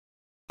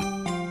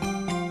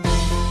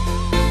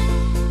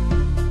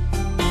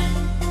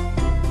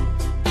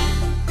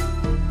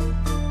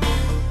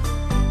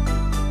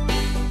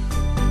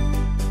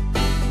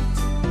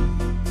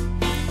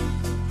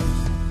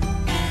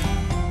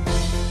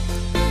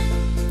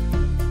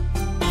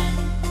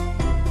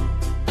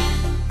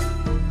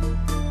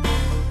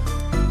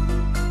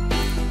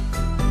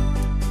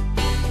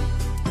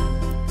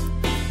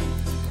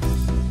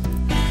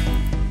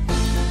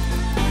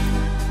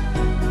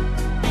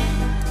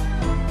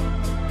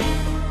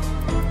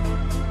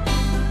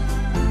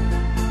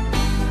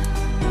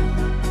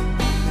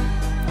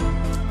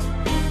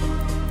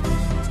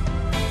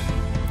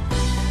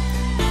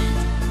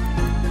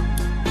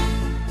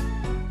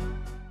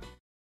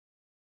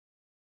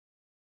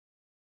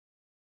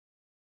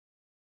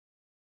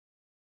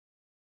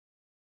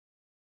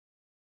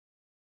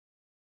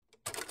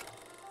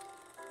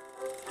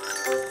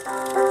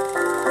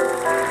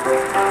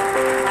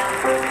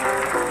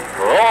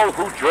all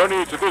who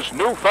journey to this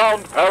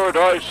newfound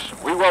paradise,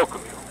 we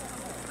welcome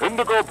you.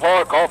 Indigo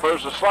Park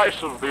offers a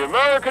slice of the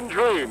American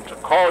dream to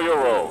call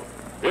your own.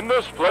 In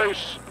this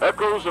place,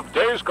 echoes of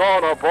days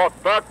gone are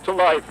brought back to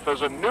life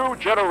as a new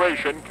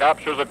generation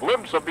captures a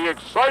glimpse of the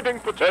exciting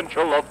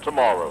potential of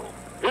tomorrow.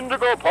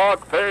 Indigo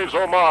Park pays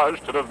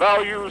homage to the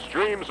values,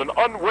 dreams, and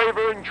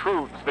unwavering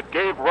truths that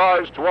gave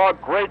rise to our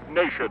great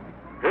nation.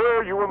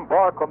 Here you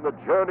embark on the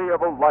journey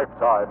of a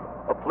lifetime,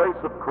 a place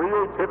of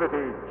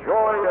creativity,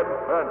 joy,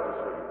 and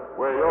fantasy,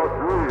 where your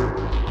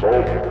dreams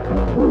come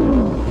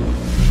true.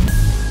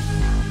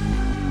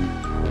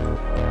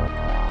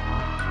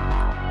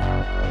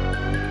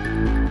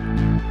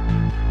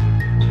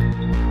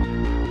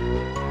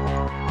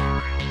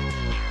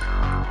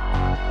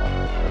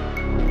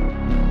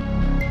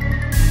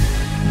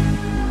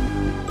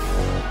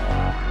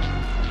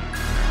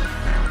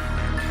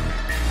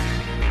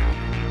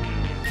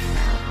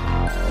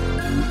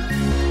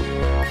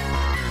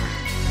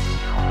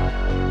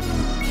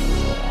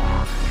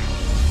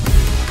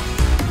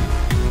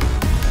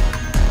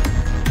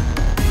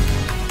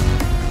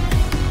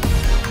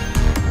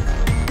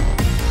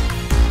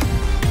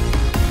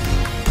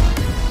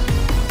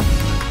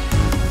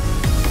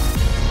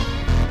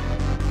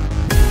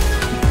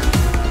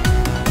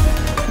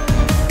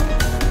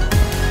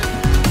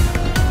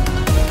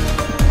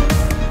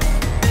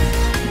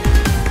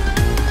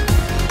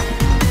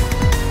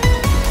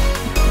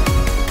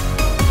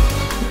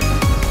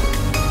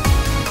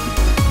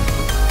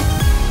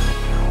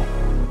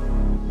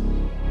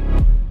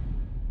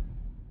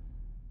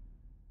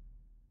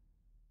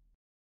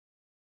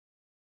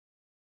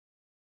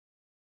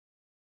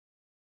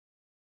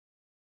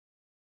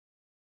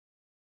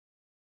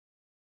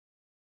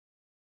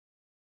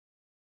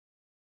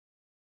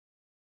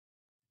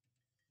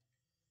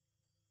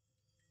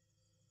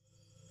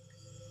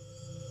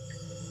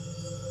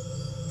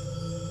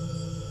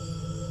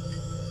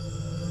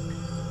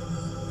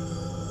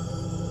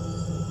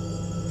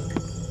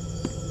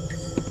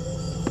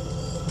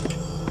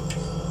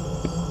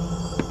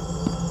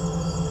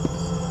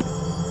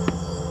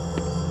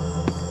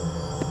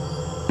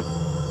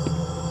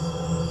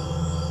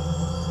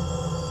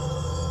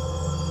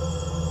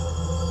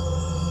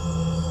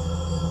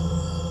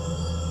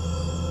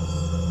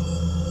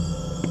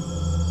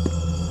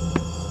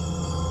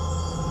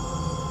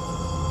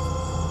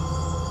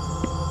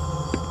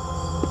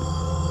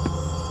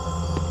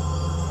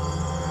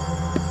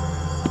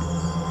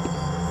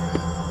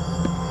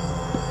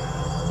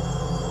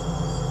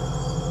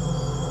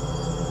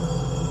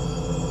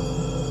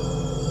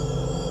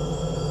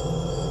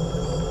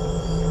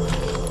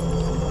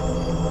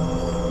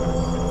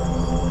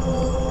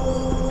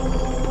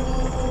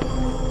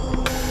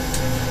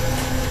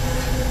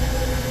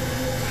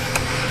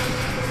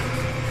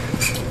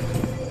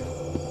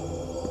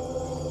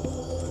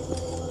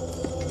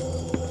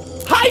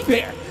 Hi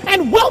there,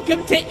 and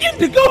welcome to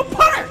Indigo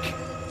Park,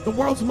 the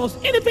world's most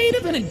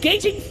innovative and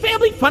engaging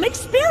family fun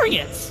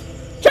experience.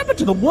 Jump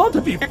into the world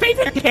of your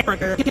favorite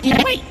character.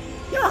 Wait,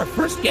 you're our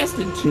first guest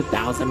in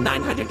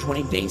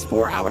 2,920 days,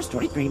 4 hours,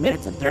 23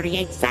 minutes, and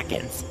 38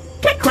 seconds.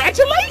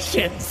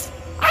 Congratulations!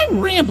 I'm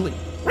Rambly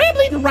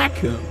the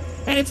raccoon,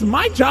 and it's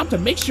my job to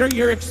make sure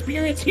your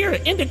experience here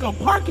at Indigo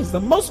Park is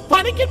the most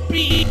fun it can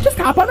be. Just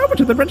hop on over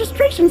to the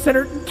registration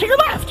center to your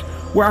left,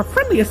 where our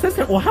friendly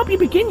assistant will help you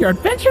begin your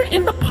adventure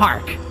in the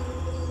park.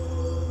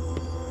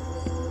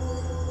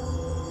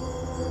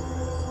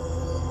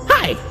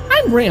 Hi,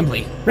 I'm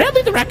Rambly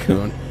the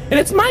raccoon, and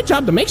it's my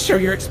job to make sure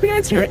your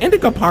experience here at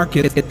Indigo Park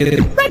is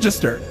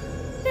registered.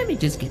 Let me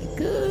just get a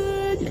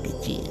good look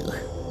at you.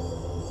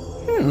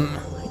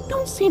 I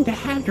don't seem to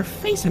have your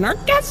face in our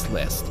guest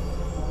list.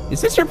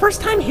 Is this your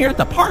first time here at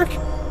the park,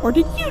 or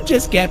did you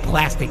just get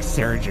plastic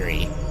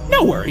surgery?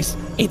 No worries,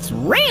 it's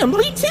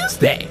Rambly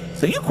Tuesday,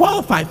 so you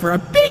qualify for a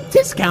big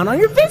discount on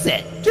your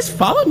visit. Just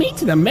follow me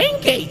to the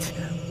main gate.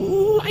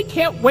 Ooh, I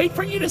can't wait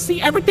for you to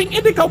see everything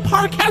Indigo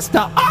Park has to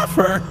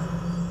offer.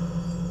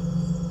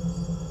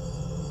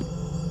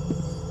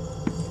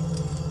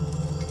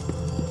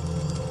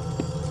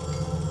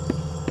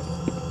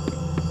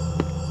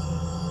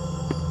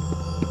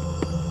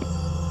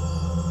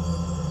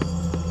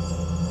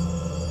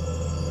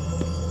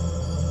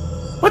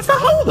 What's the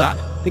holdup?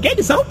 The gate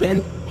is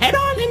open. Head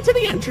on into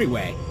the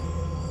entryway.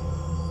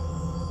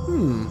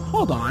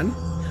 Hold on.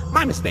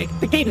 My mistake.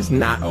 The gate is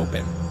not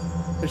open.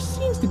 There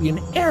seems to be an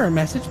error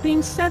message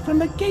being sent from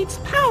the gate's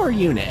power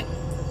unit.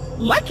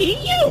 Lucky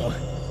you!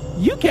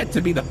 You get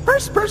to be the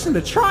first person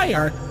to try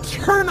our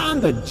Turn on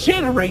the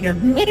Generator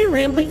mini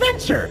Rambly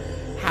venture.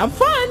 Have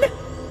fun!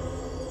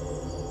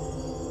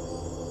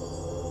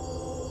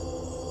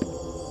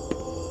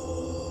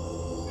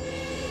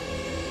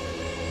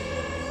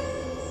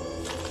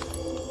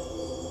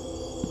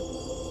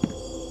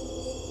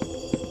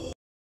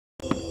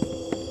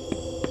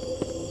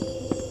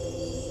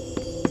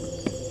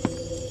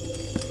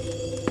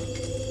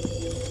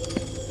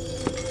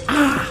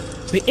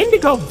 The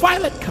Indigo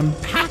Violet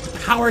Compact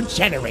Power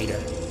Generator.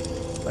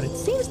 But it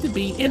seems to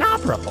be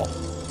inoperable.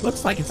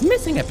 Looks like it's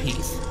missing a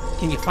piece.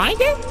 Can you find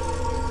it?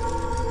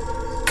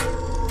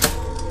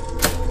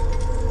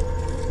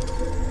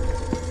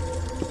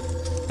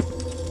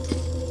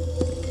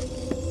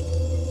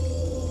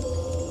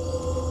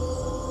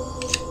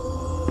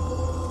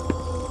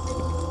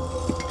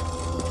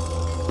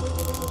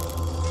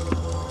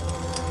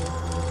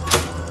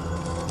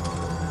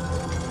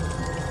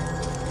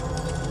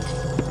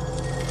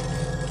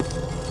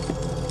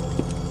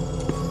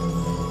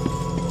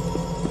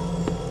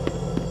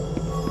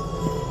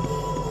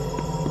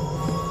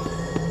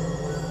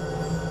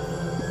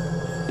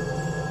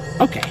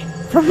 Okay,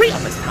 for real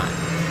this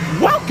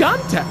time.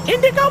 Welcome to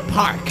Indigo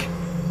Park.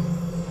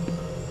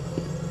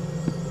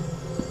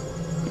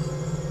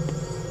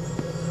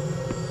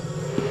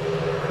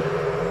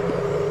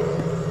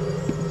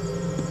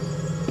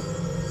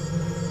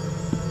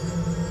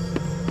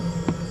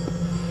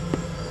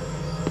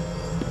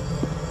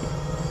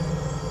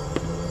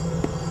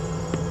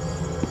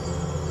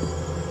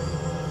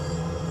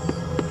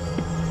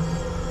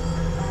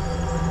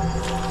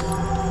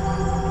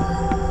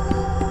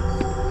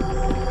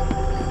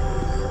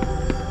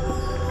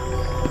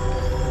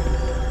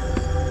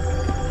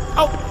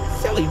 Oh,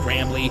 silly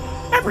Rambly.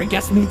 Every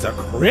guest needs a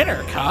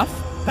critter cuff.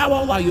 That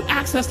will allow you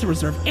access to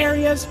reserved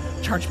areas,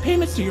 charge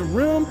payments to your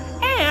room,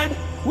 and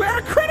wear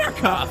a critter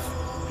cuff.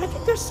 I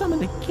think there's some in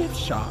the gift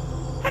shop.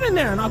 Head in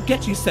there and I'll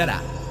get you set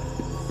up.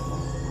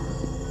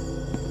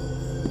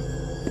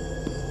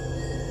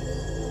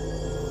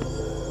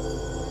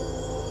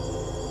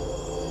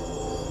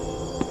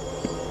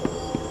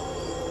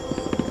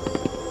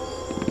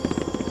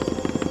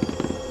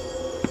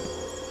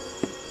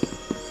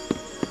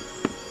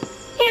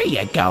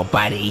 Here you go,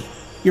 buddy.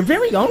 Your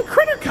very own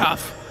critter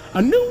cuff.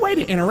 A new way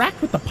to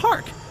interact with the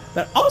park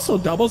that also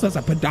doubles as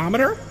a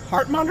pedometer,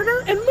 heart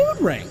monitor, and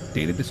mood ring.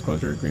 Data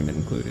disclosure agreement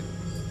included.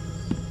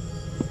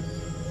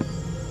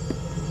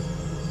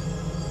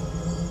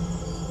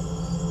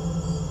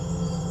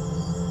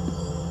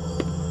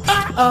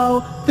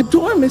 Uh-oh, the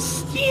door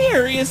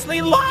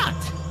mysteriously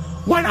locked.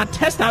 Why not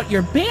test out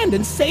your band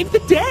and save the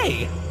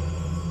day?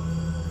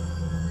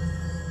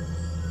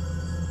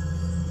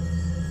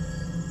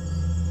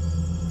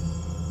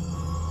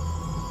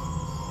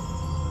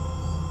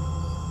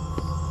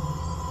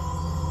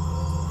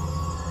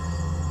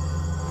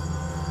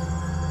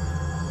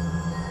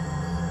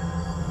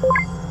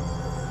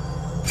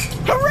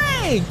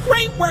 Hooray!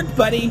 Great work,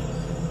 buddy!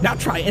 Now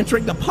try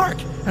entering the park,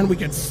 and we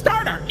can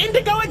start our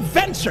Indigo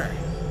adventure!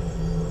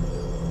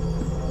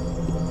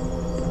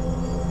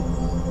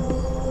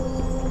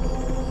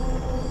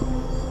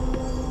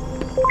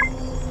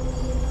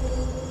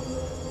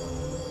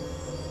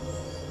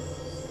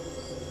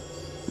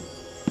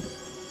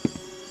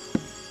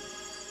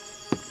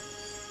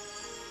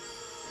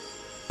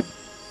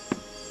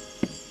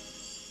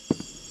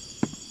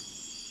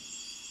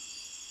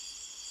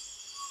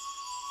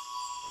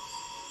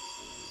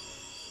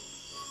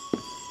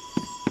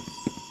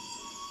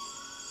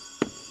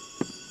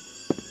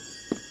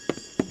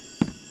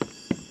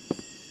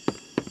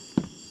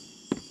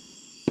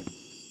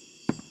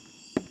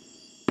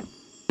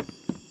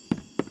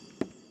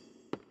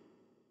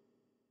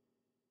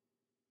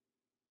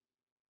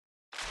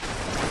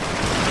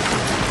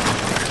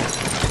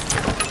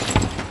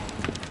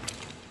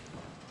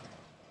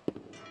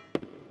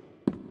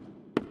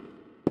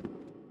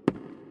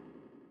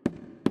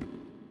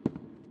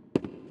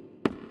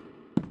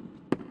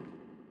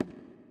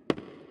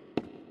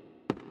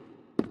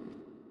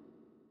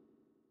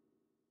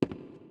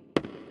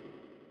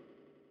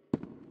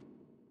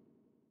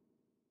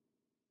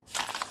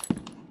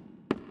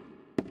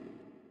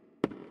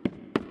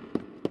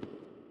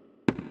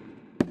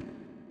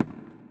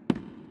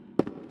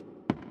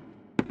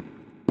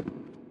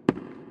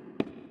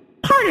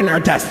 Pardon our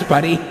dust,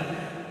 buddy.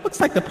 Looks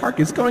like the park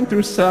is going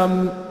through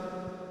some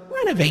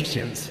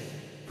renovations.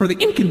 For the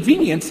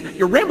inconvenience,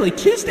 your Rambly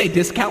Tuesday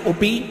discount will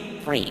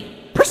be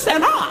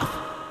 3% off.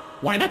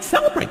 Why not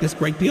celebrate this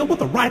great deal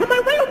with a ride on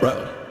my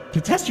railroad? To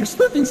test your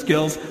sleuthing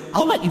skills,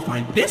 I'll let you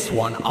find this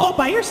one all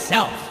by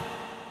yourself.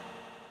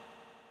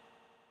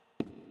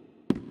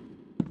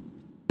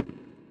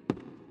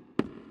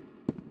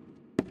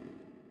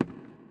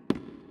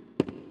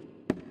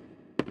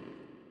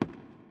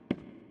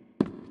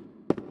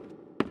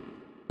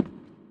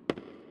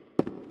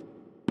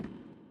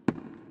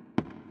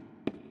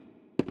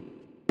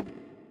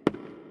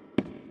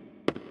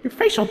 Your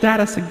facial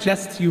data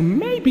suggests you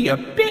may be a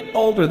bit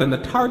older than the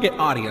target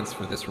audience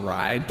for this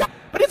ride,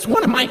 but it's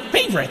one of my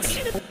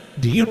favorites.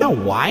 Do you know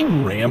why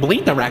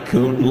Rambly the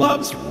raccoon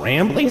loves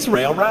Rambly's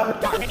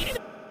Railroad?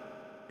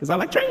 Because I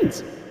like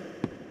trains.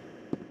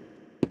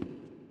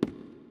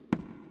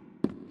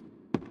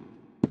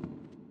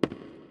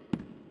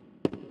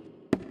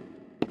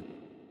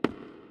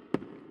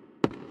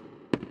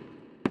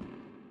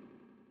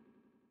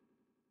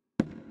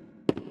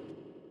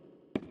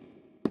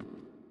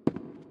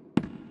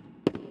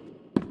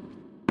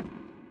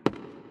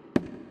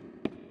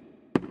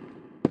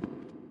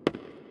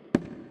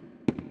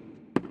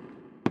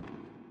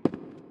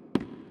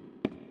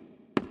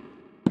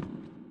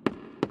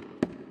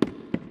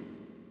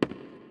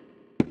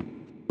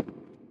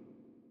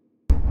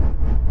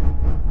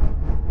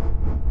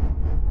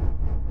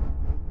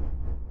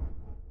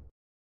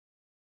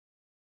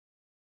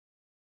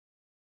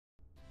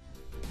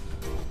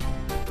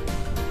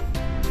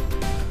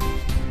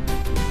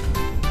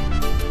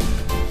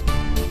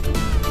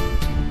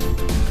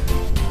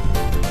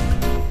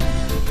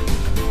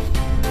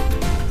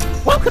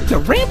 to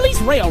Rambley's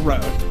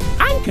Railroad.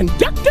 I'm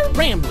Conductor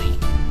Rambley.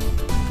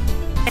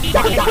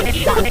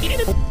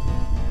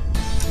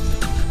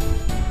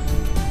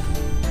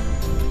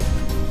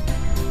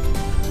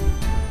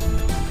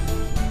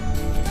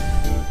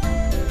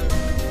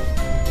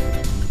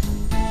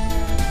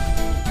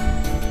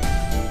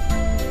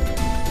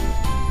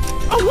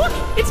 Oh, look!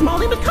 It's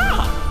Molly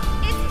McCaw!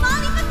 It's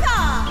Molly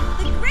McCaw,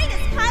 the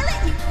greatest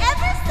pilot you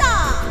ever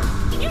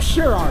saw! You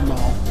sure are,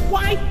 Moll.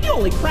 Why, you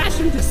only crashed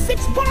into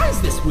 6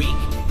 bars this week.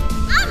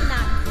 I'm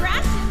not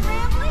crashing,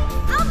 Rambley.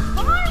 I'm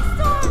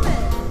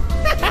barnstorming.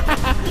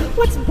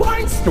 What's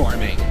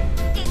barnstorming?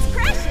 It's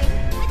crashing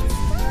with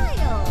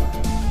style.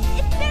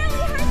 It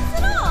barely hurts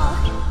at all.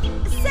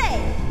 Say,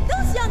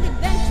 those young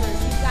adventurers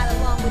you got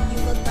along with you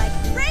look like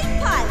great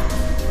pilots.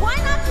 Why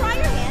not try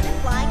your hand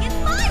at flying in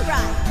my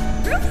ride?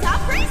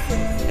 Rooftop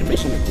races.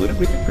 Admission included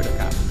with the critter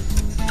cop.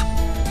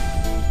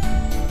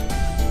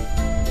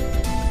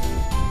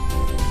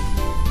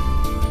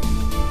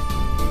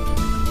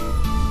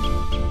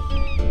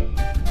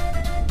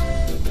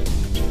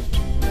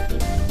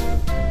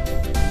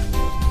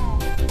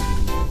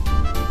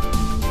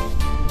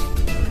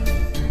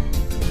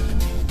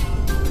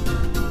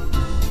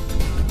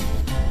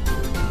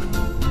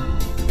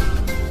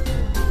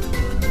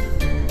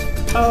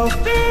 Oh,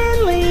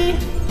 Finley!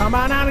 Come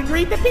on out and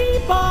greet the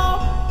people!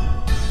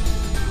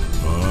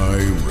 Hi,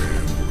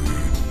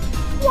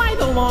 Rambley. Why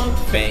the long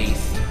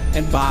face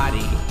and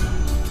body?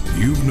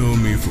 You've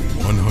known me for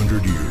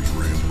 100 years,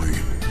 Rambley.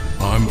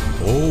 I'm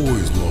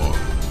always long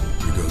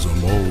because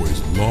I'm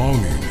always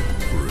longing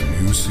for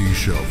a new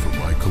seashell for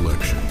my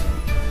collection.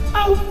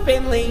 Oh,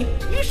 Finley,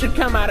 you should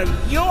come out of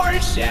your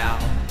shell.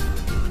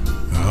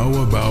 How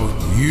about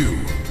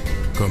you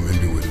come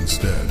into it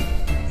instead?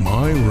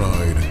 My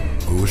ride,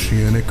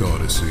 Oceanic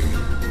Odyssey,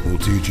 will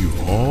teach you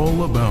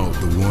all about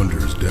the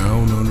wonders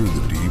down under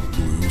the deep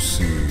blue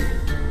sea.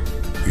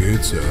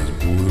 It's as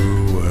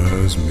blue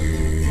as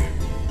me.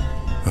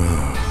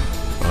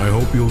 I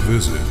hope you'll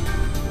visit.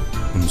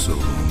 I'm so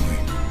lonely.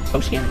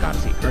 Oceanic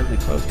Odyssey currently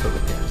closed for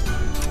repairs.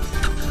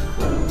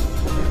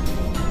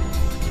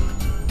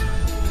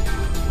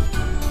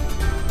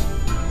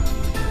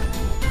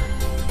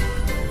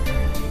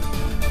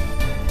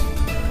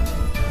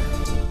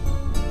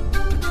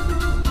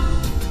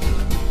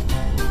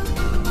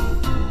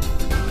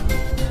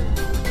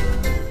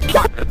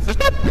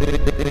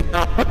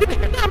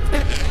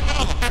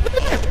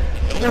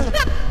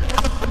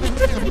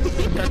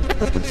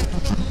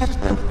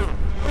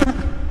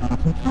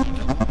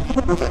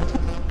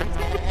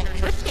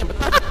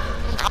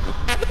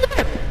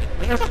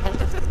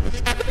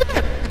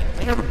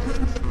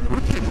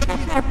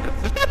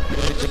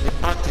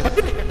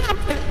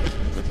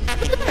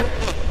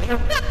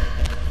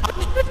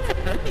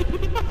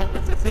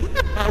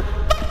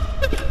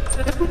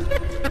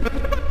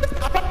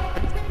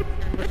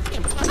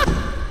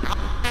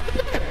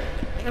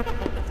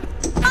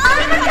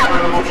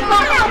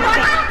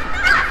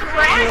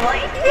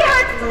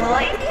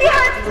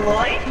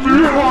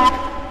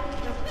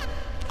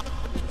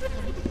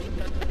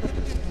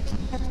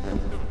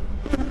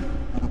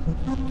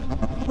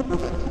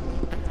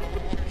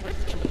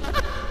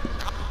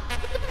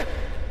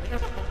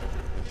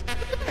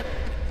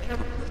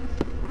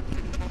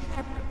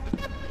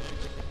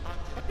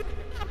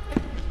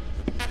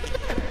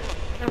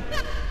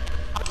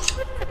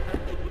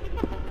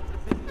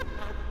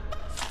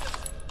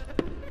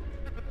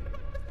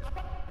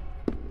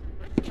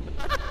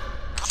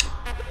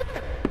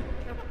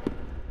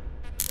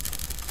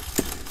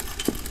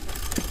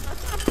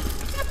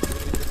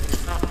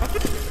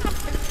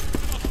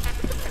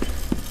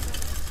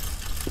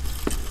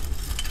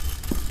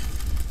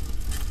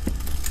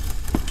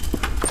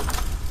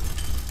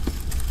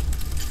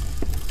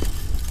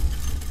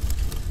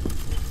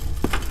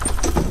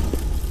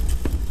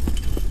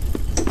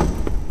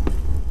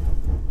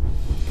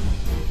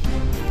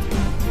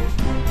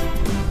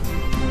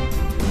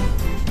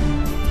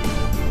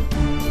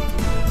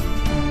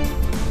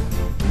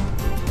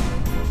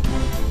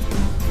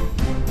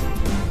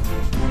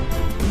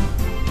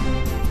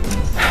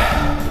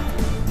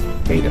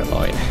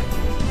 Lloyd.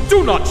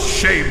 Do not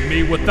shame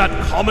me with that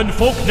common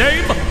folk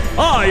name.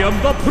 I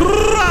am the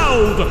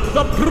proud,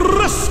 the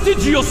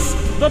prestigious,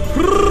 the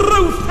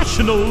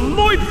professional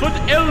Lloydford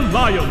L.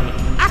 Lion,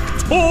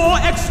 actor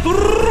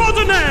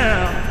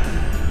extraordinaire.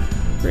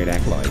 Great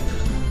act, Lloyd.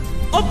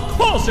 Of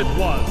course it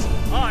was.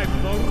 I'm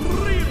the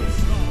real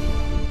star.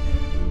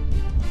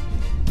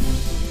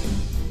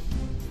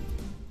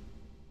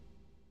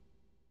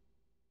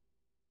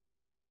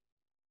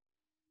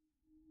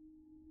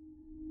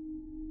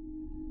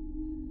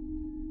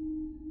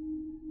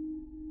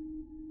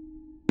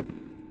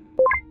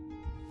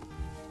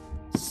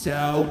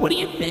 So, what do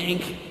you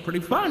think? Pretty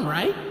fun,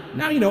 right?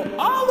 Now you know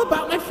all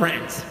about my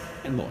friends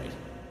and Lloyd.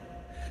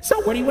 So,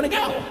 where do you want to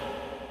go?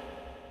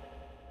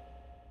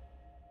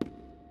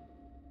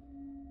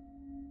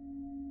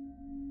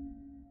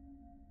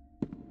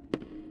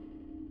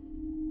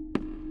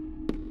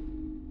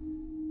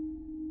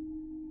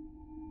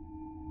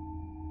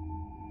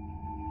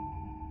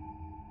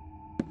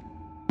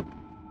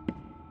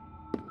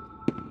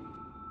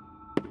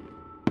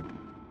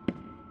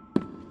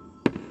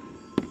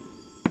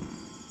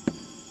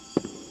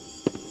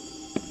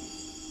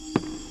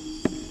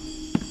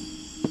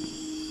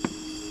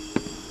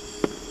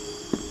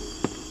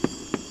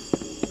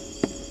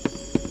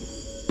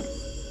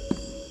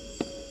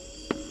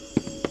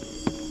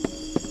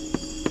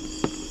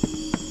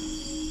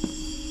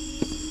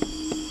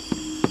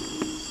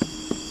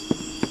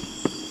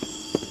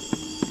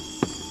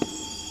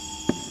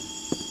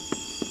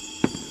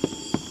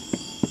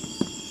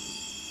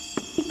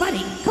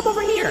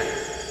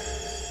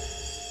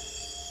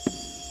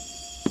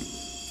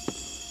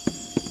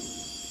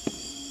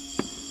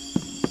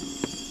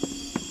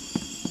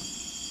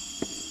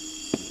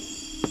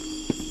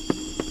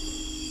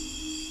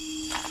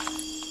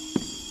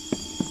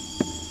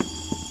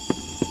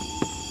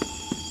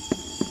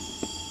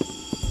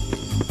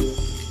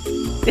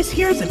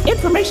 here is an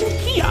information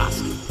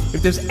kiosk.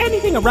 If there's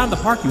anything around the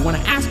park you want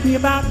to ask me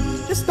about,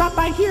 just stop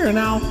by here and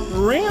I'll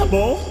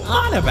ramble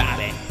on about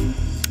it.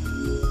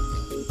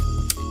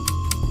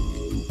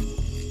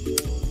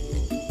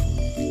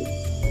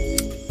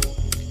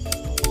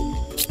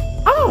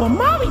 Oh, a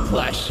Molly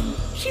plush.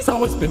 She's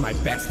always been my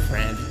best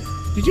friend.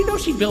 Did you know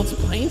she builds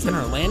planes in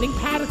her landing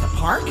pad at the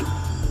park?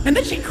 And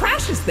then she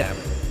crashes them.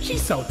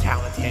 She's so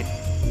talented.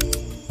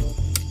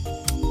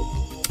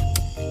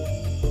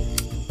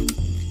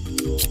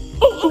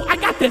 Oh, I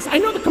got this. I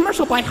know the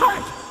commercial by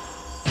heart.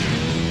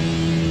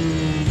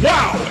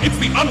 Wow, it's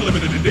the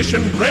unlimited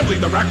edition Grambly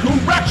the Raccoon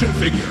Fraction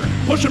figure.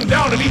 Push him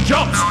down and he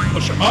jumps.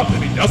 Push him up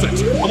and he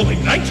doesn't. Only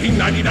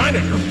 $19.99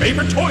 at your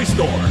favorite toy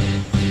store.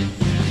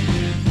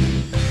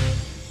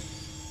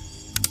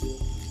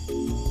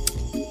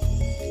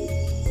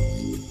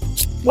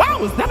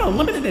 Wow, is that a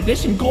limited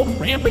edition gold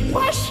Grambly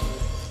plush?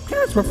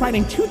 Parents were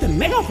fighting tooth and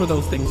nail for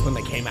those things when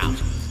they came out.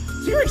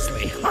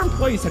 Seriously, our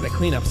employees had to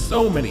clean up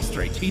so many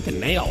stray teeth and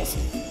nails.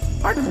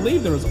 Hard to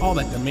believe there was all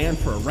that demand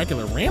for a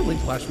regular Grambly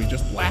plush we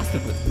just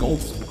blasted with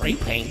gold spray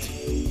paint.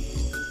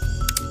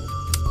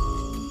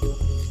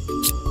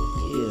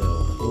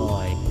 Ew,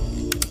 Floyd.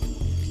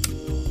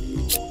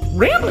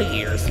 Grambly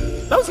ears!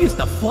 Those used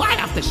to fly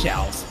off the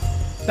shelves.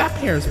 That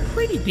pair is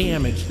pretty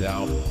damaged,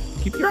 though.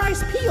 Keep your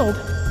eyes peeled.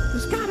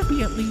 There's gotta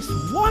be at least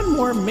one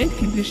more mint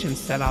condition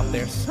set out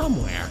there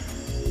somewhere.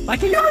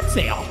 Like a yard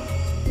sale.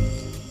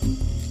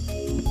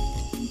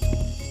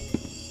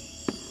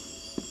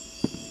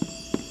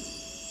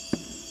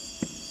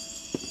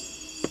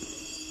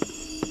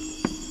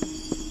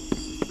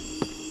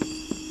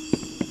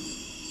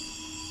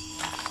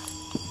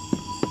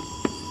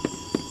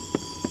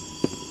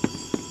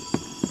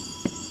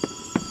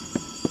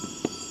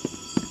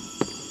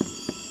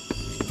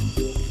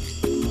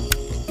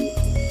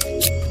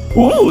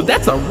 Ooh,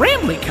 that's a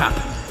Rambly cup!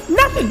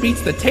 Nothing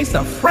beats the taste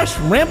of fresh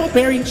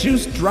Rambleberry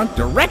juice drunk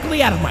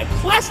directly out of my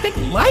plastic,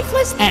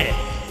 lifeless head!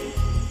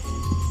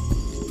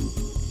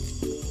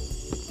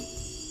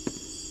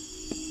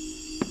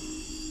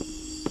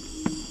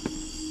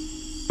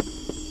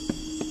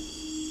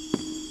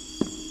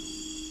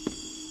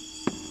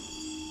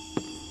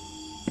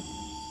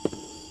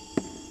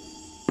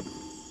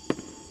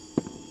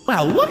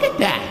 Well, look at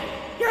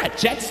that! You're at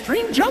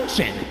Jetstream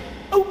Junction!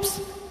 Oops!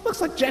 Looks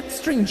like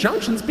Jetstream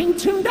Junction's being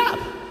tuned up.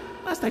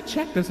 Last I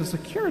checked, there's a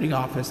security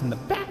office in the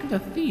back of the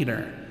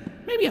theater.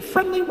 Maybe a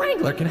friendly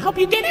wrangler can help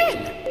you get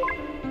in.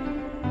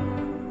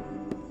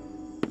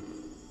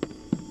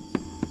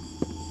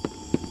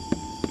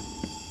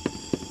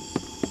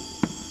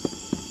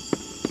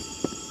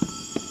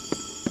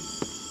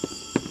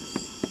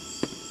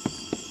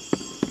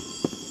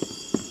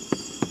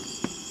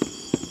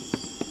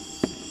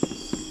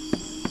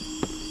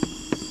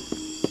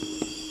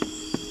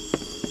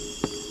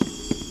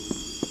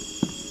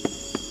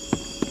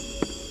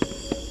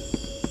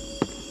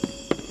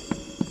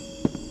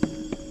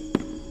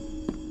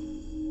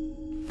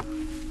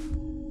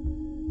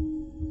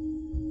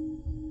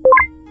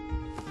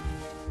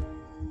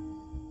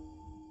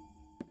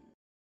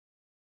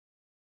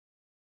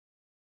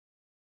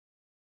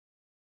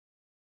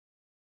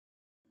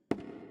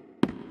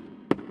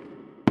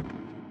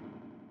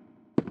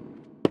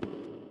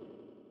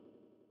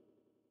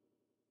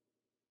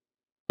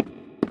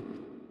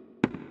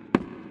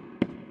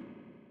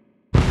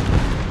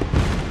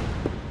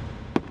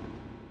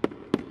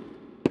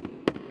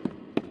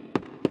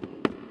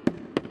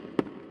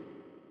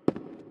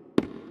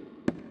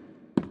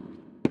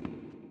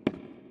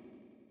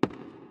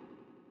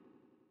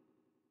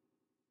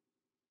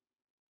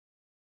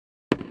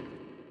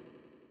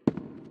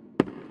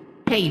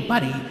 Hey,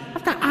 buddy,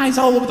 I've got eyes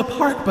all over the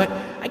park, but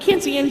I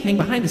can't see anything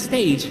behind the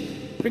stage.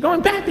 If you're going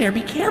back there,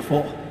 be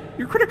careful.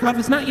 Your Criticov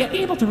is not yet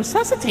able to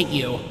resuscitate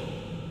you.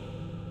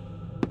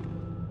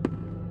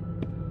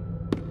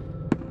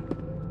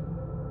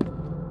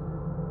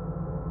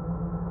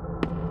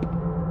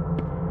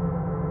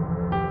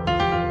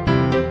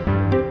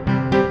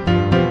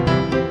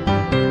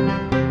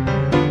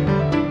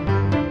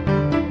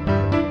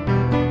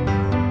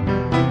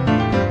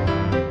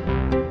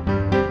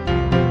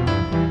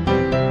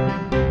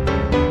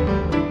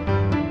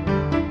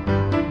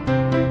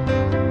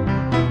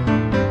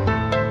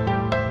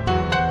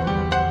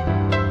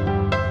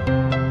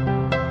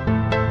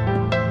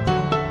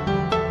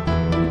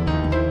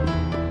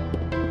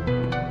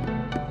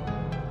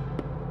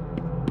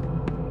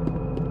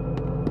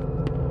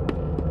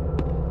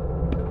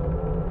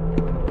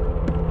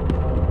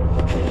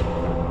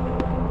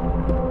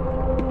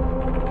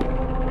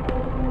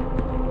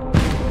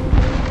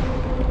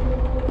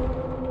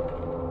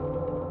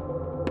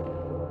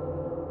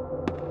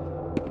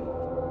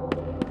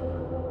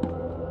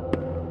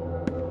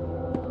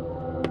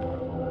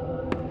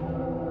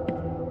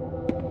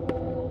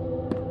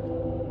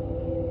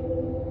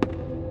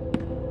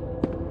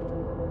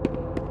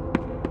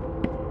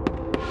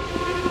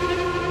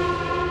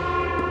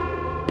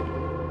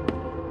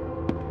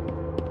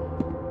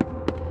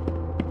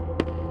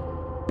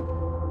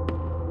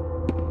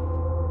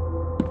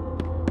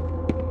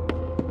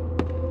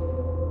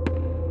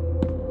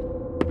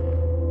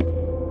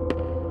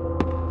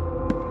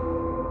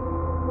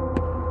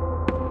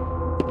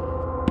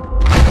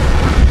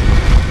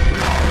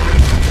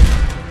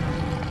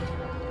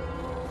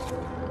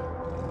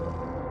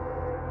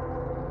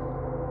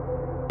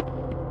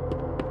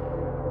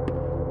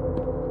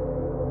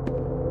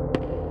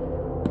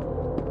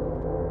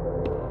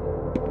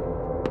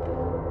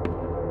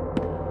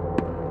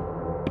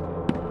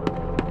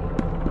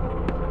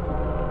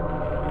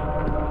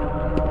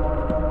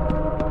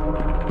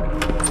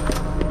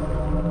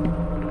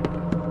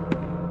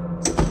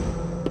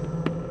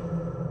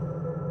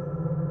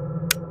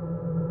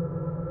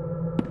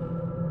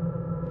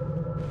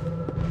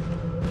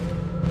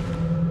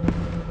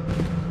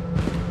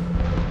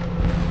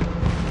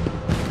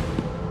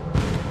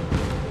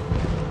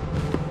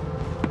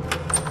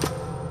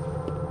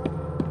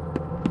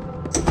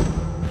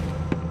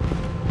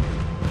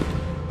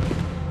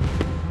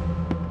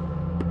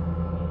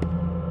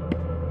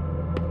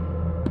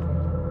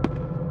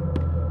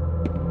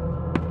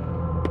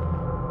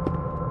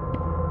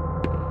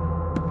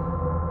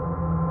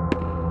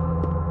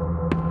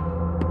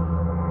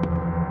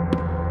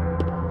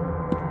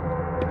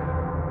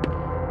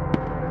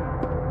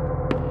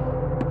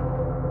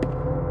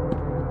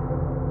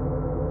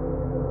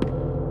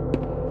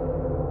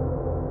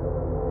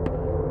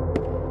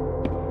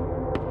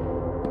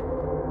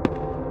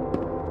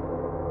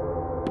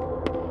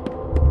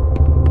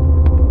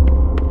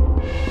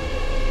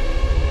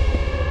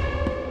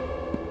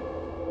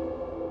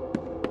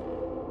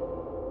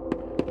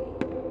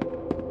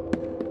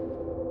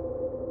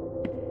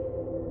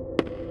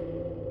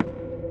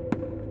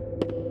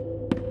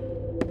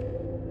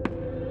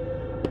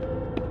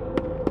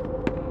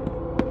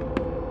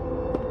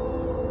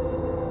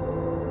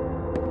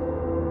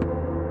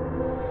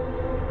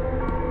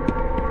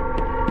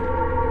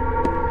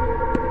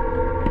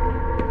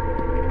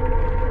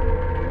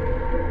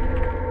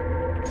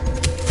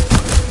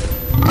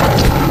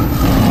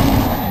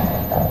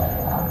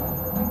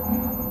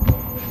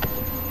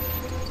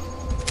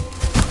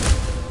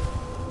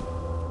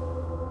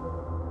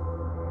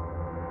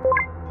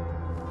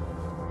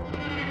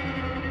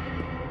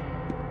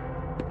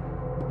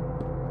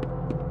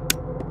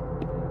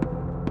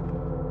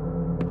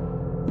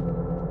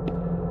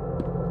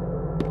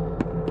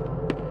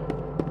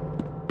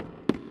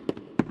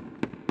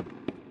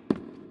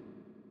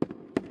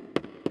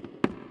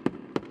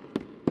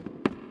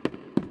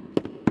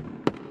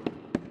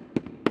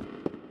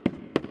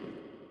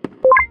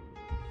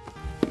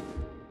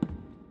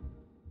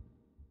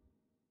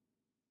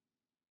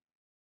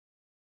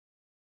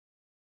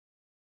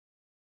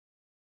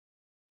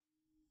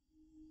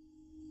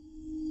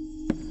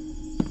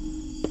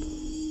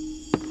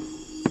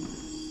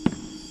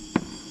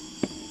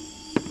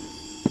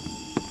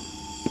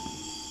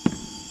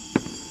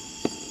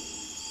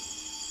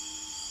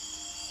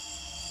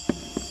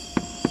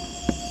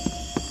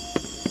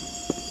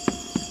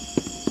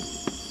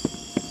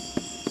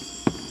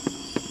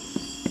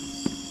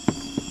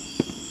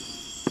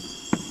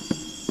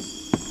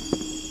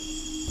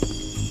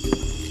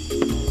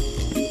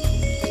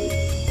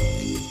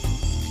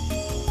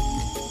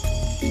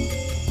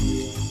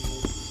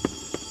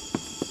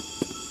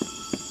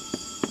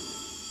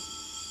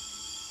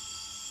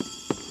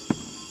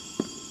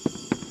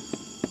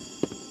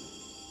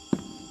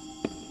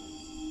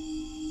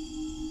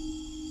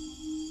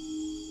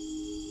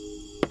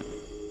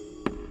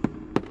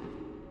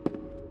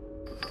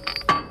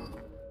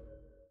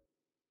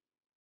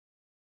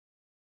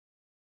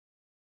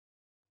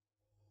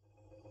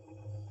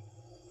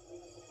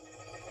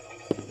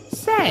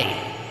 Say,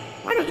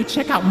 why don't you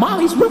check out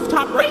Molly's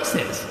Rooftop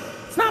Races?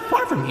 It's not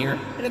far from here,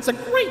 and it's a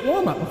great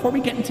warm-up before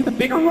we get into the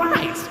bigger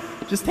rides.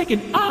 Just take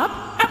an up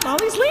at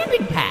Molly's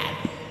landing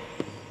pad.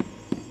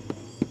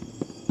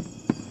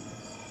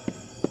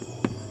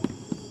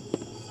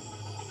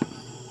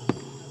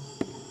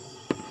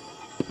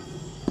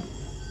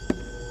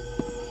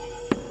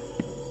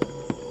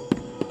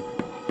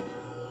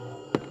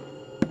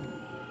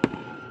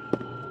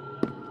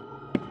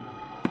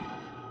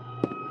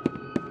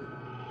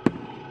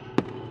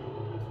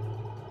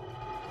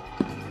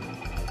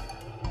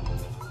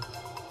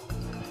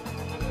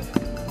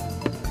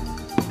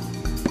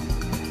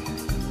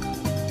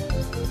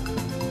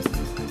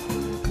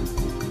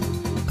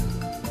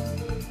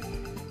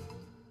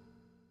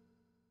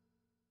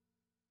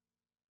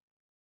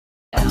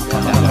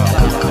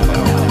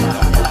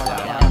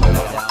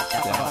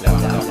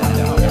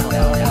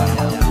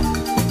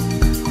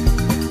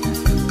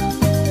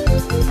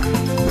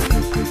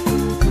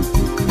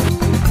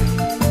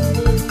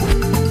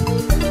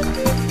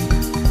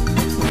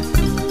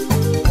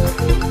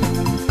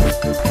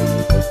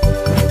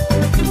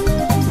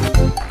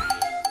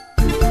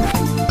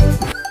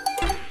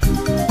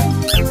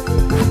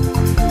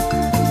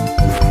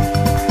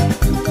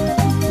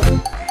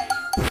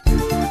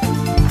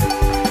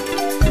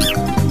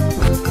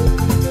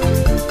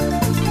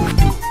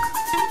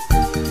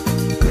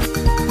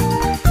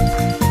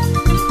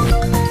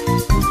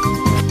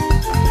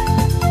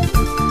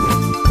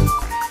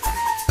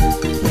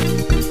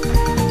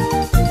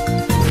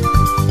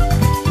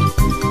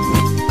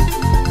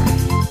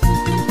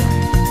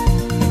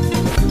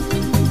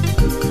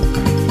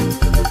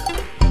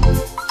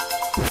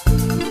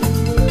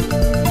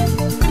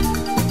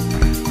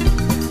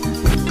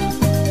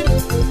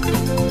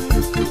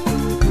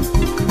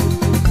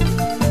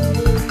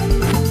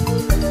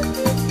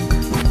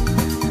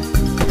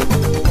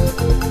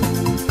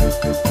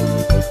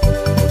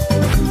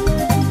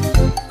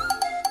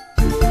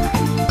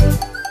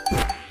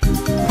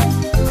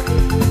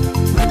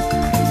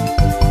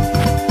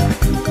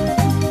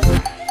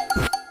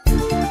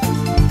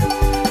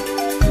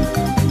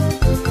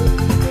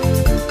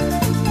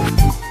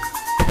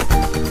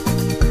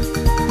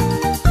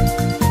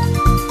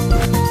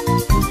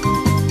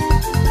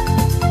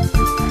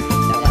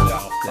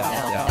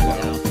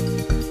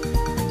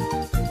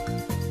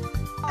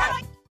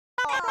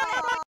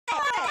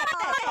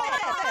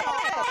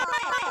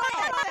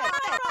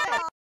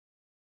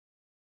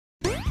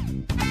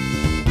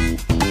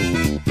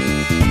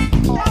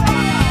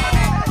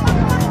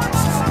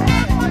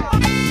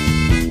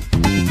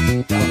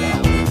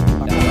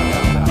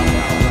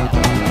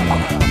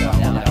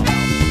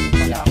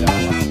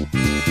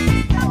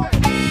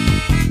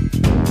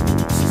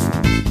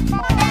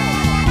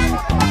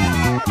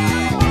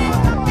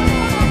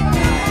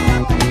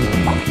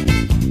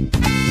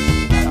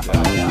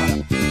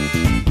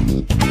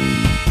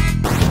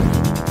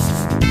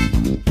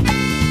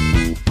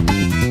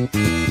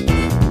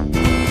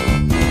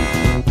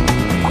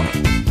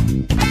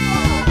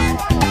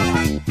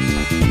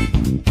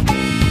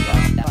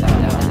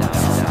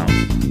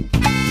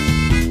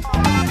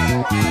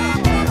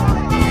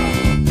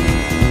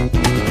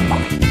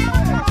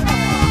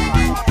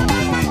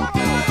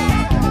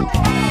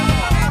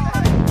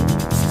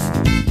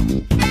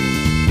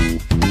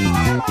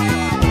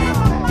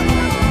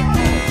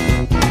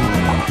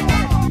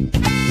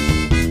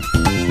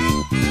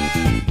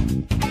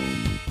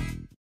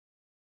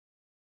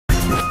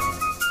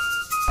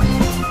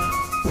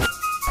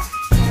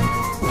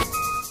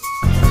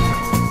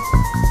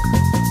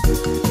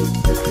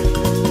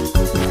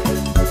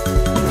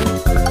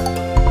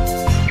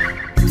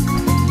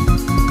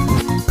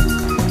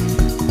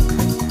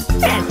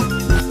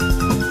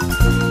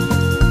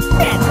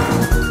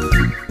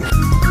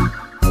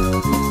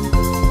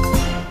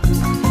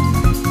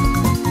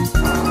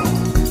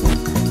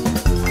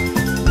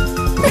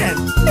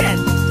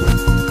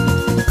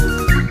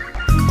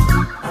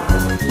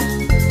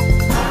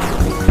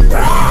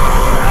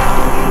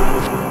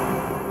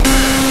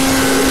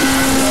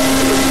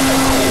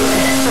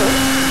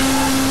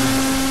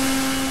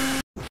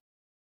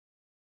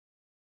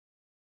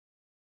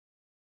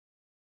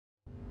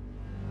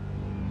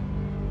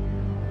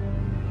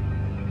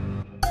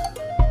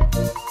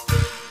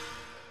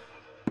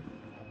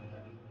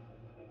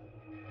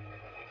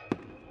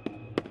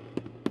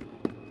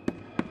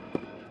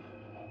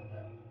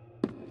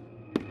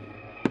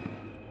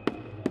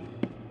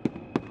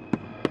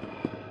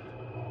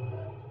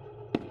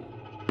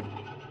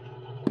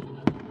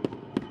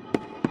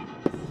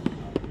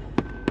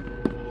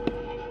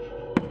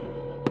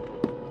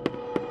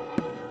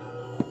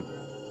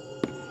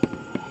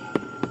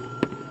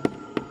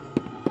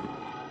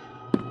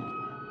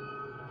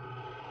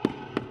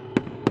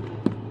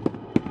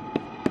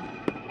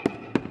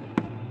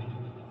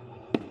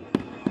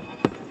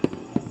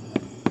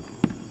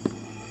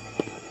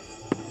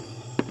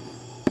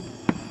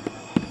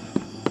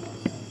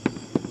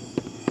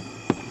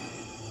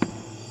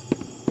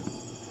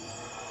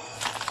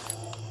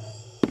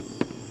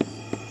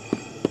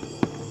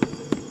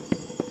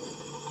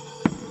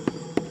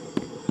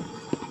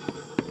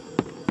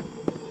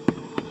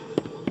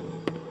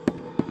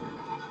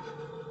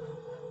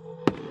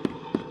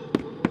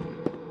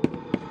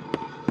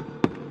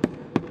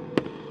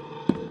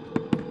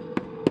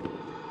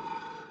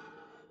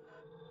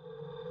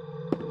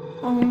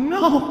 Oh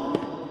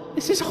no!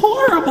 This is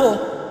horrible!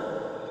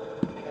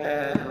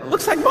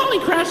 Looks like Molly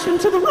crashed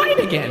into the ride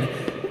again.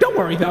 Don't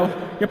worry though,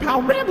 your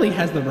pal Rambley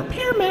has the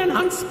repairman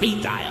on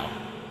speed dial.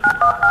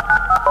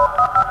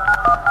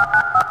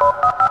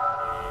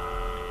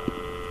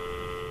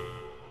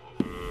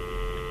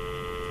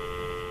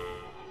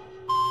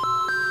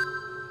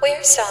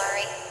 We're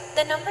sorry.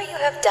 The number you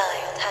have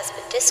dialed has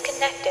been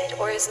disconnected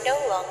or is no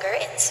longer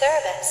in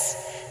service.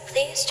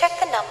 Please check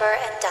the number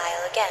and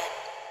dial again.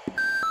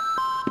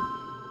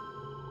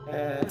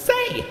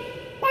 Say,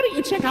 why don't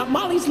you check out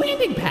Molly's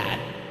landing pad?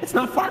 It's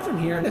not far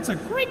from here and it's a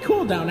great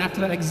cool down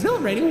after that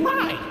exhilarating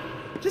ride.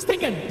 Just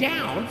take a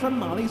down from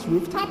Molly's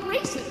rooftop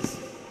races.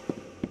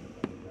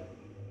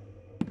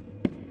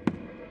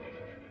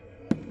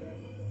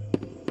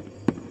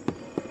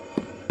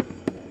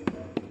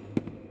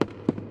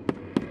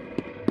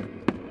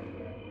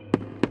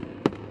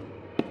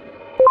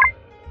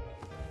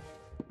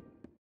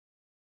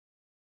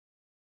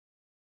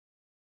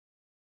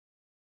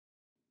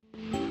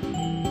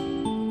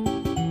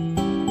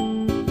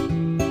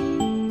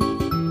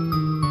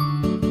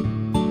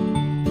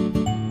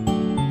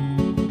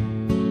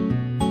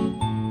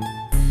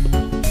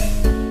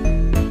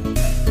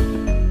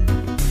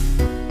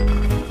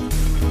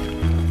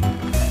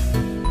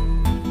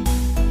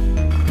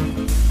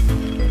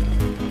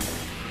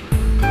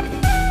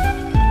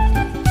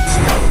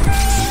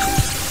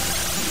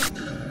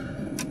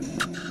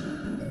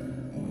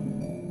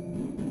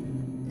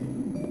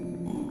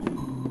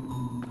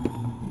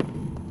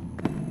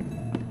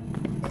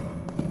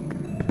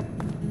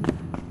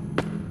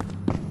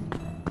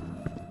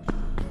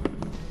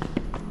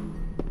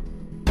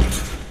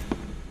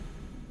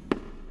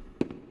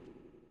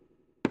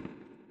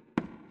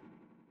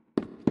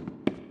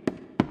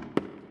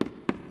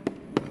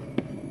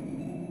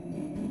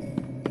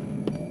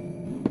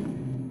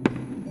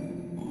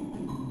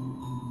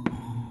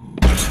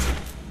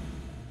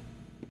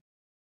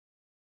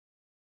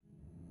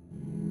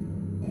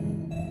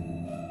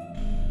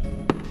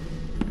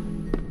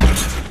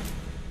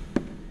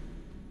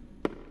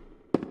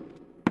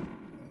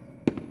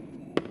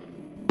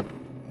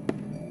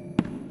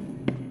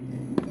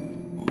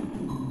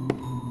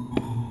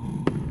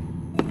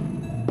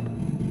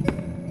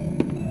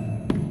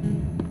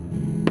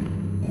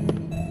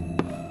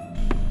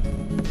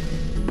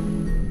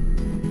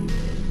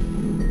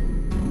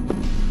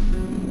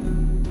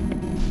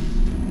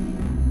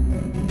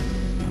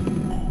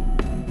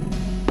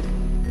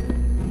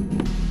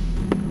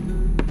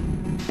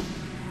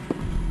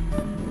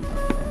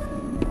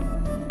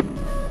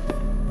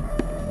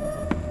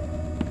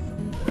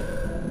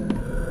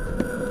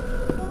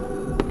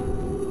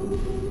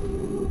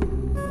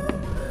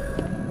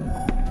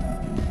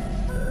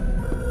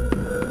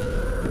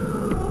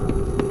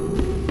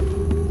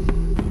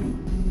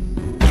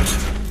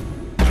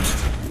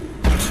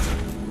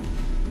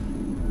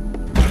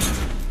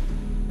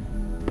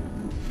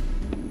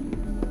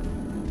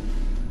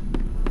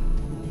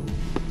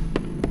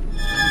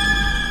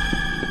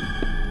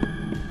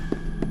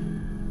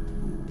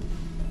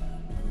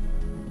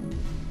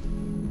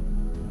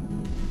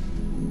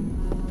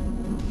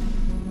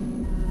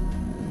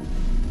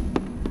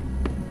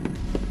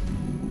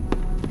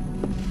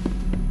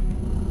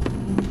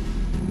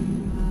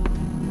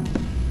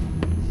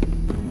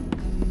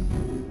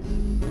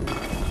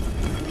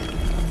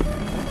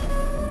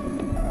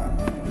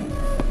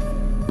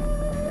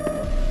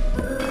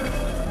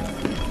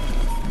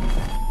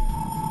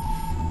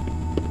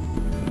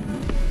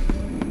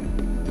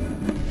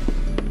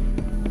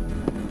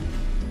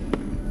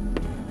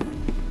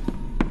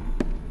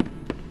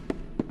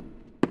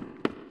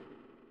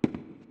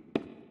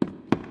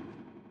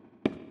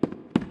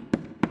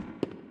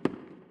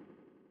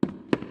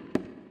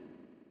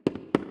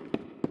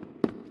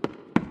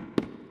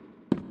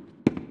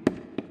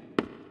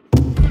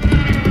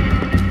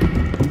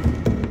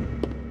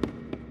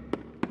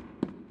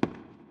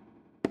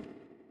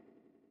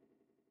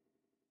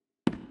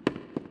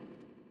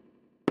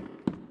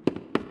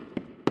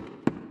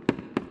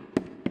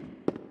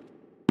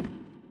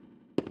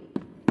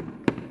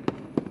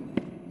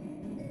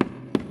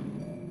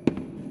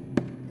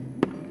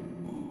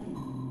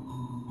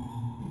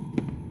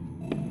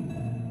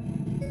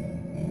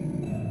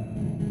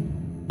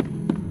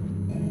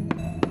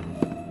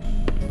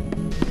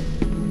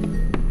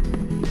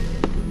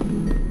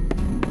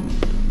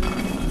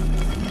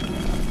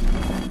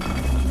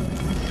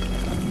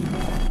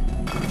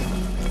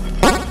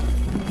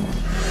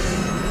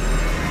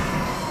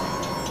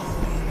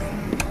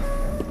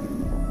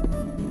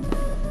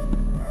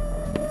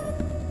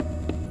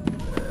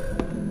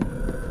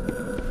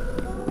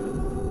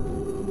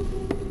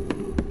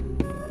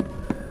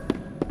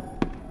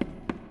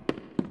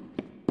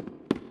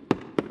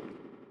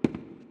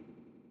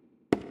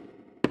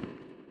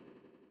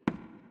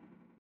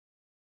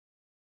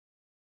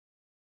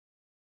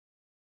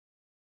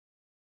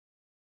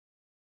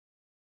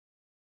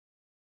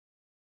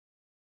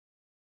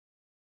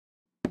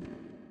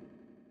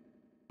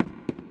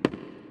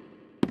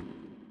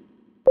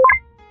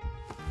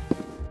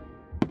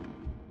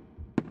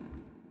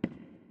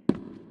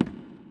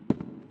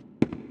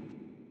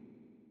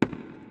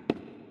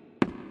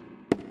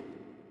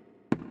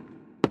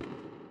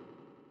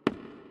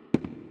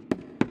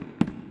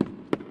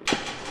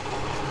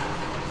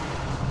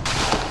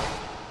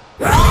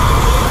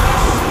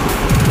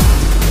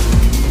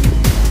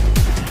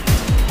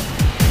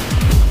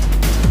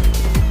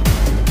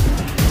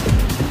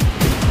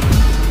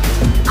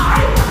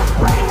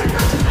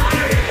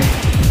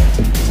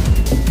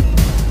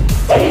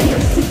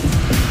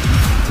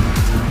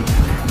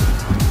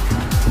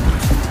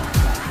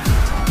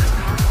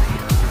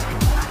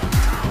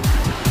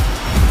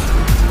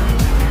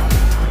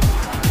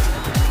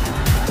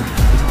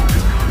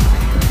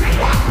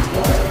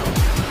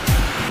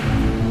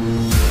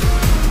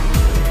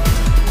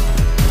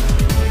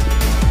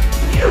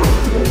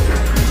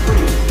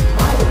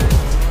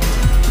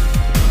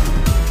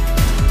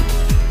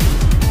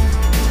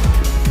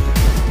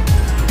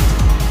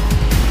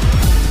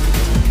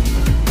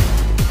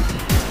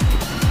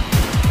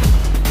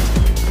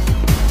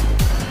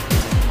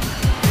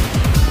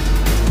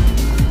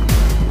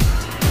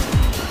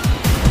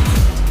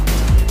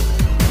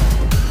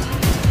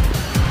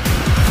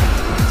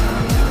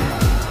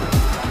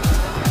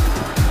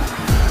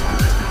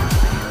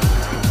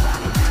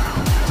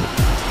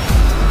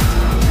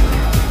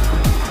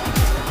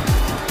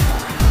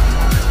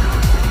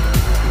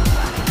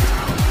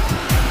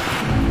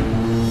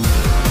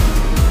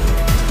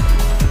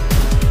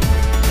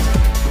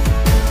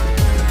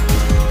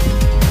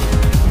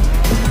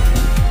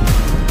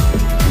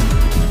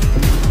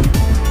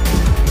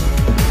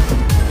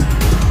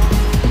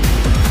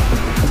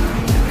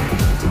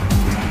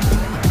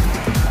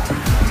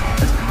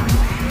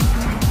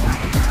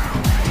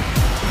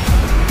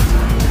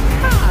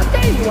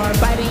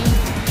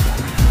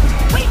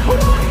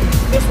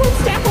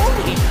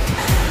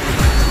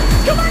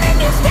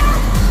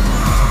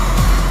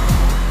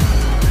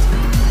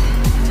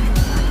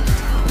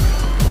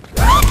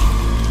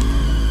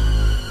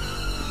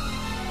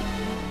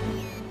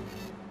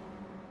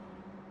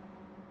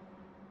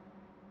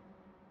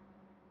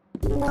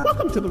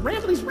 Welcome to the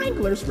Rambley's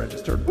Wranglers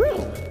registered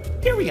room.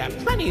 Here we have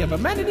plenty of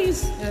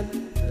amenities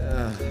and...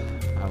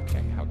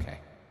 Okay.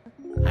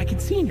 I can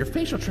see in your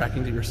facial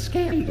tracking that you're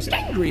scared,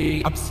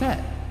 angry,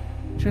 upset.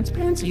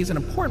 Transparency is an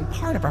important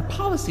part of our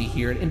policy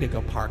here at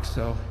Indigo Park,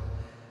 so...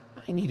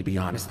 I need to be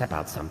honest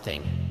about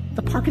something.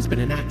 The park has been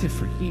inactive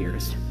for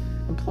years.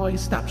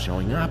 Employees stopped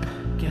showing up,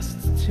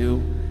 guests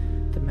too.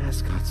 The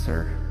mascots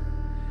are...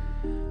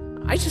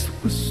 I just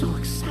was so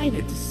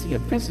excited to see a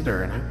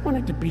visitor, and I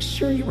wanted to be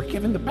sure you were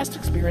given the best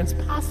experience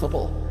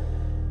possible.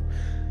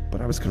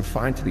 But I was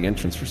confined to the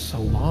entrance for so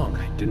long,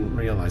 I didn't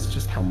realize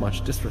just how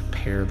much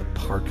disrepair the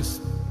park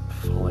has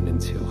fallen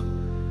into.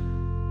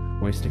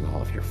 Wasting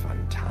all of your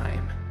fun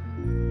time.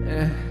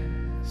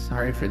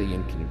 Sorry for the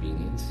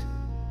inconvenience.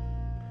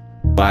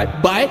 But,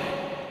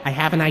 I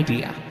have an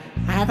idea.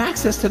 I have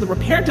access to the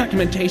repair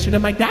documentation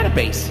in my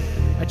database.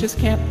 I just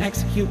can't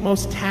execute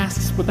most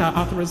tasks without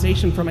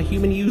authorization from a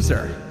human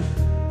user.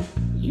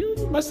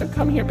 You must have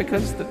come here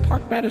because the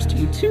park matters to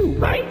you too,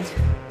 right?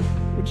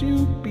 Would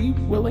you be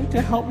willing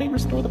to help me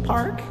restore the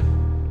park?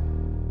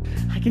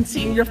 I can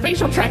see in your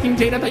facial tracking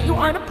data that you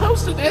aren't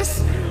opposed to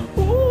this.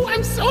 Ooh,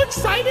 I'm so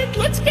excited!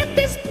 Let's get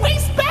this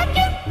place back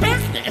in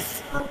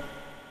business!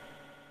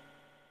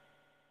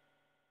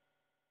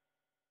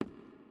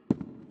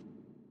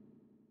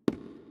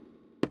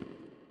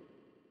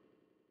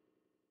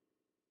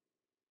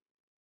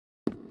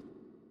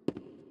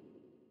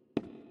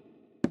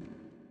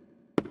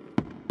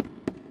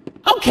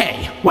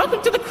 Okay,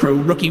 welcome to the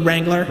crew, Rookie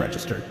Wrangler.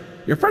 Registered.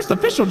 Your first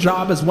official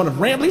job as one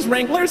of Rambley's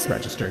Wranglers,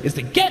 registered, is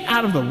to get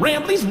out of the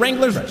Rambley's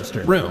Wranglers,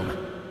 registered, room.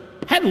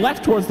 Head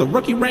left towards the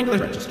Rookie Wrangler,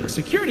 registered,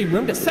 security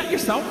room to set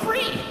yourself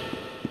free.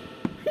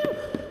 Whew,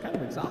 kind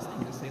of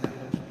exhausting to say that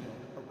whole spiel.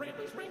 But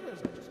Rambley's Wranglers,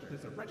 registered,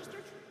 is it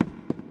registered?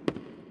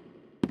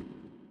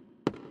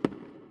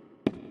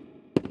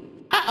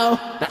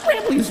 Uh-oh, that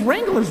Rambley's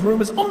Wranglers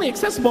room is only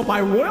accessible by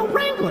Royal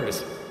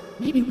Wranglers.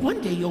 Maybe one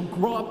day you'll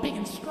grow up big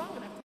and strong enough.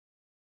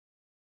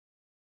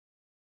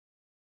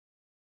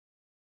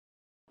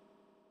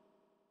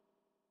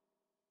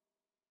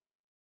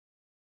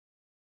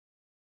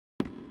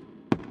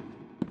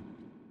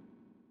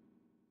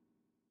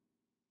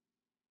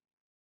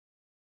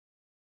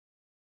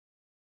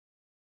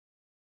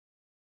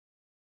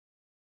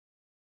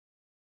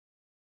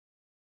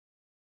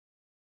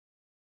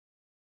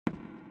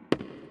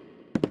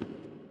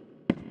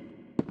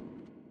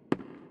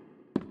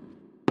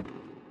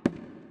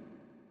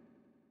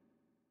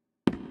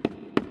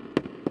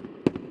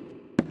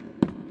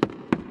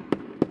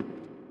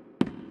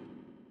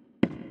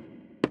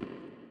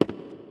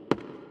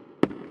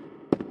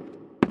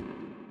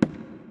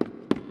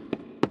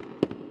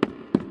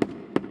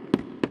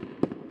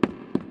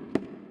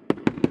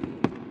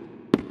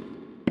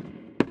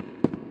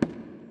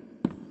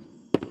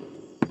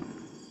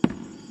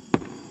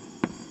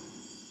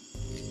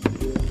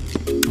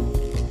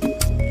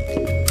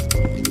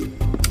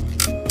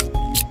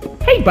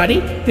 Hey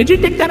buddy, did you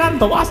dig that out of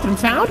the lost and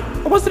found?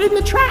 Or was it in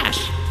the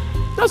trash?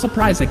 No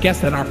surprise I guess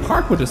that our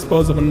park would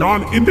dispose of a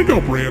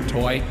non-Indigo brand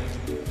toy.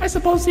 I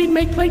suppose he'd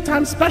make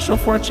playtime special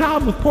for a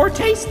child with poor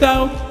taste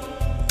though.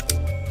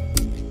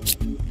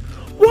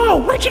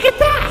 Whoa, where'd you get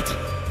that?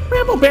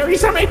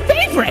 Brambleberries are my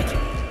favorite!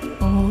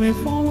 Oh,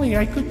 if only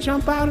I could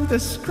jump out of the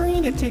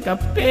screen and take a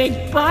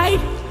big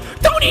bite.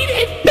 Don't eat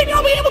it! Maybe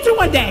I'll be able to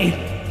one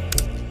day!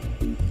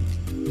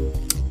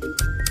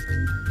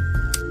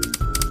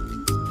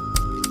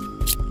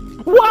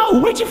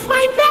 Whoa, where'd you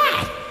find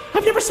that?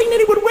 I've never seen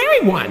anyone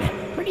wearing one.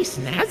 Pretty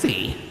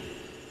snazzy.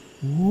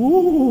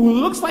 Ooh,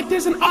 looks like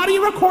there's an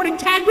audio recording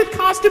tagged with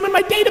costume in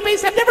my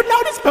database I've never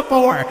noticed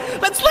before.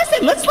 Let's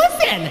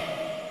listen!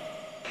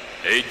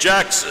 Hey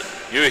Jackson,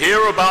 you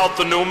hear about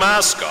the new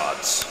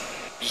mascots?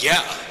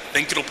 Yeah,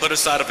 think it'll put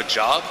us out of a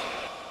job?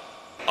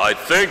 I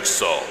think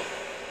so.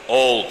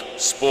 Old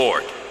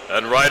sport.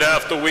 And right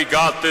after we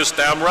got this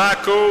damn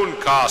raccoon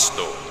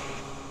costume.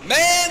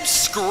 Man,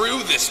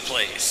 screw this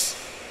place.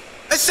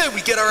 I say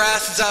we get our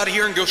asses out of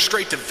here and go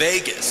straight to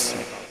Vegas.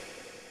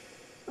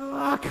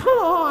 Aw, come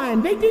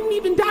on! They didn't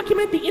even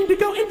document the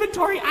Indigo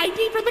inventory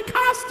ID for the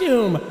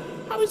costume!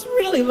 I was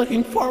really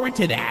looking forward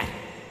to that.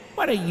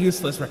 What a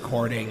useless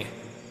recording.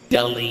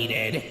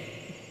 Deleted.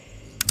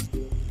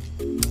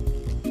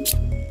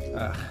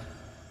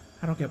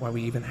 I don't get why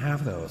we even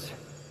have those.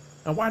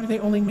 And why do they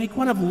only make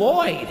one of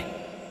Lloyd?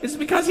 Is it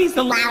because he's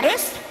the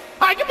loudest?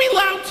 I can be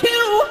loud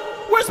too!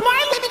 Where's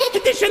my limited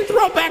edition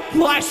throwback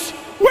plush?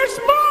 Where's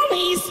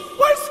Molly's?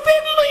 Where's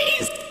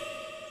Finley's?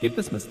 Give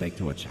this mistake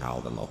to a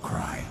child and they'll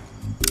cry.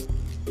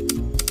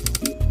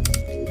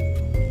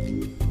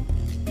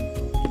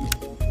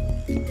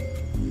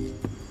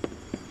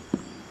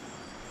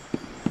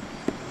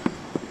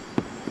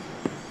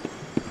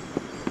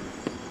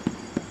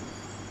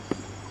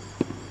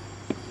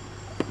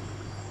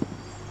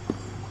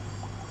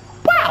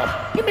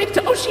 Wow! You made it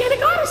to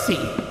Oceanic Odyssey!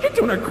 You're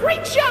doing a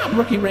great job,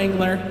 Rookie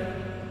Wrangler!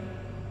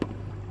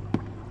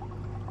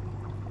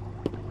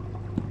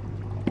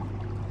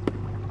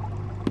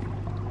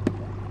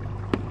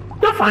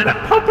 find a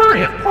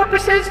potpourri of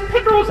porpoises,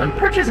 pickerels, and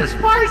perches as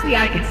far as the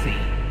eye can see.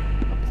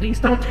 But please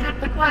don't tap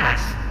the glass.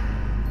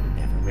 You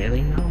never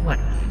really know what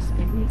lies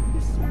beneath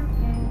the surface.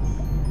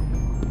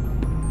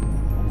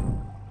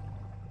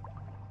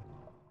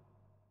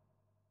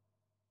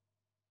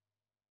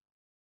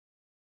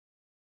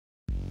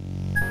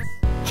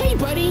 Hey,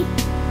 buddy!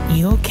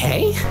 You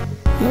okay?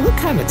 You look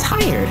kinda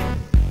tired.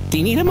 Do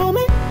you need a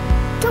moment?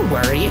 Don't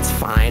worry, it's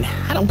fine.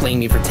 I don't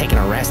blame you for taking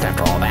a rest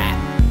after all that.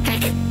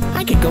 Heck,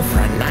 I could go for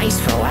a nice,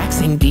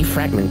 relaxing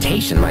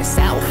defragmentation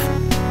myself.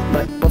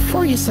 But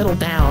before you settle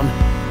down,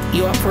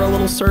 you up for a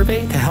little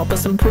survey to help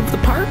us improve the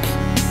park?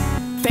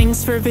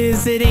 Thanks for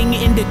visiting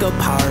Indigo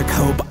Park.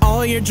 Hope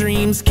all your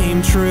dreams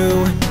came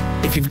true.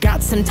 If you've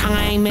got some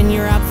time and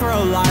you're up for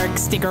a lark,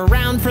 stick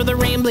around for the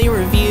Rambly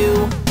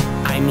review.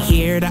 I'm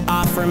here to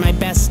offer my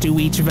best to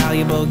each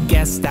valuable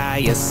guest I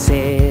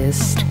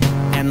assist.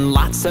 And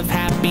lots of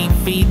happy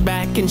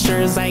feedback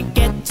ensures I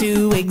get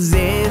to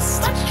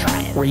exist. Let's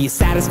try it. Were you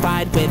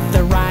satisfied with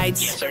the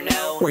rides? Yes or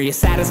no? Were you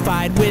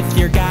satisfied with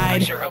your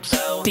guide? I sure hope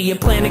so. Do you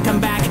plan to come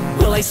back?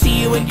 Will I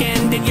see you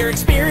again? Did your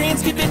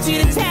experience convince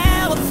you to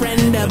tell a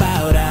friend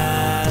about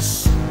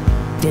us?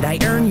 Did I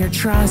earn your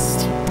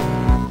trust?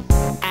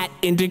 At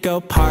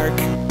Indigo Park,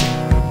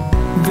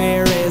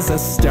 there is a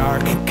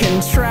stark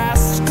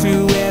contrast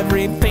to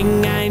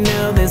everything I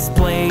know this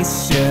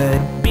place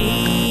should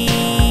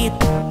be.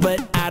 But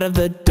out of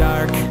the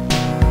dark,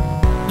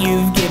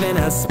 you've given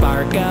a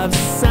spark of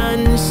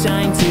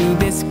sunshine to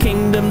this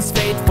kingdom's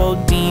faithful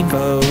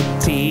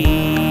devotee.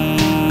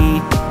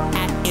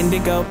 At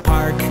Indigo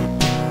Park,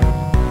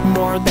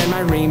 more than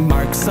my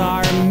remarks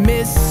are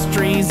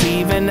mysteries.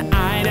 Even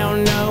I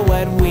don't know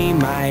what we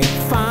might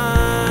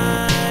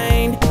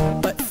find.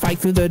 But fight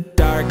through the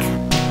dark,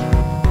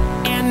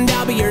 and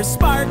I'll be your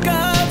spark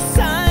of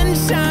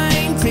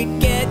sunshine to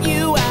get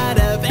you out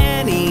of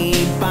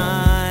any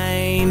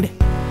bind.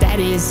 That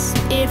is,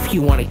 if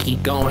you want to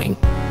keep going.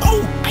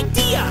 Oh,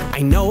 idea!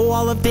 I know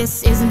all of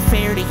this isn't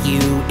fair to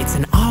you. It's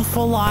an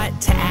awful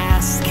lot to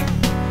ask.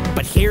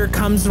 But here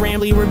comes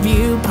Rambly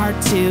Review Part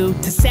 2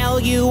 to sell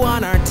you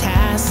on our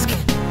task.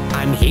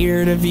 I'm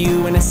here to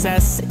view and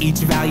assess each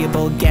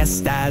valuable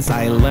guest as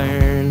I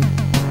learn.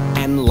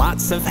 And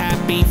lots of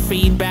happy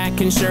feedback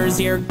ensures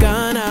you're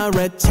gonna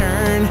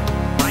return.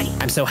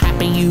 I'm so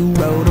happy you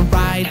rode a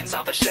ride and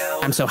saw the show.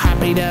 I'm so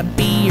happy to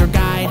be your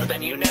guide. More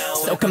than you know.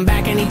 So come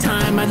back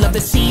anytime. I'd love to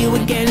see you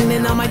again.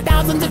 In all my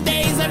thousands of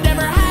days, I've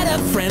never had a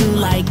friend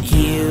like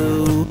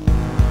you.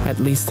 At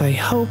least I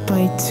hope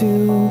I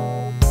do.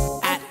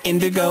 At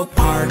Indigo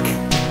Park,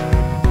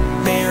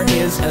 there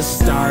is a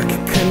stark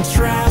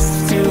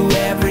contrast to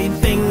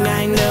everything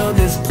I know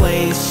this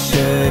place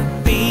should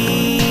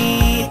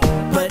be.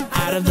 But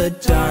out of the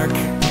dark,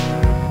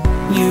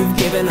 you've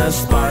given a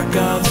spark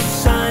of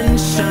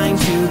sunshine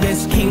to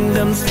this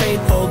kingdom's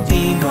faithful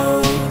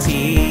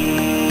devotee.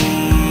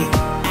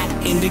 At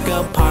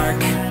Indigo Park,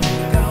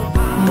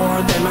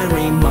 more than my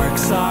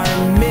remarks are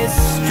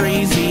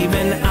mysteries.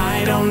 Even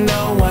I don't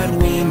know what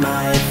we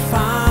might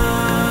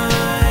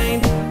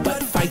find.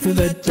 But fight through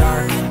the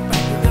dark,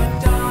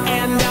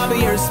 and I'll be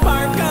your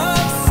spark of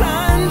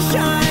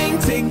sunshine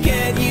to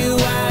get you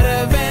out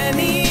of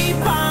any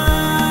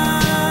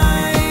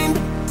bind.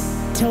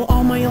 Till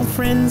all my old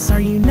friends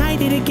are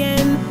united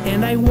again,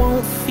 and I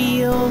won't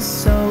feel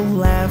so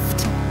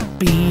left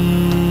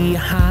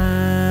behind.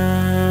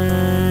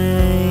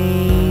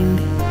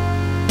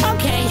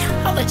 Okay,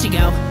 I'll let you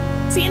go.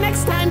 See you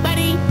next time,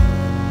 buddy.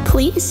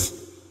 Please?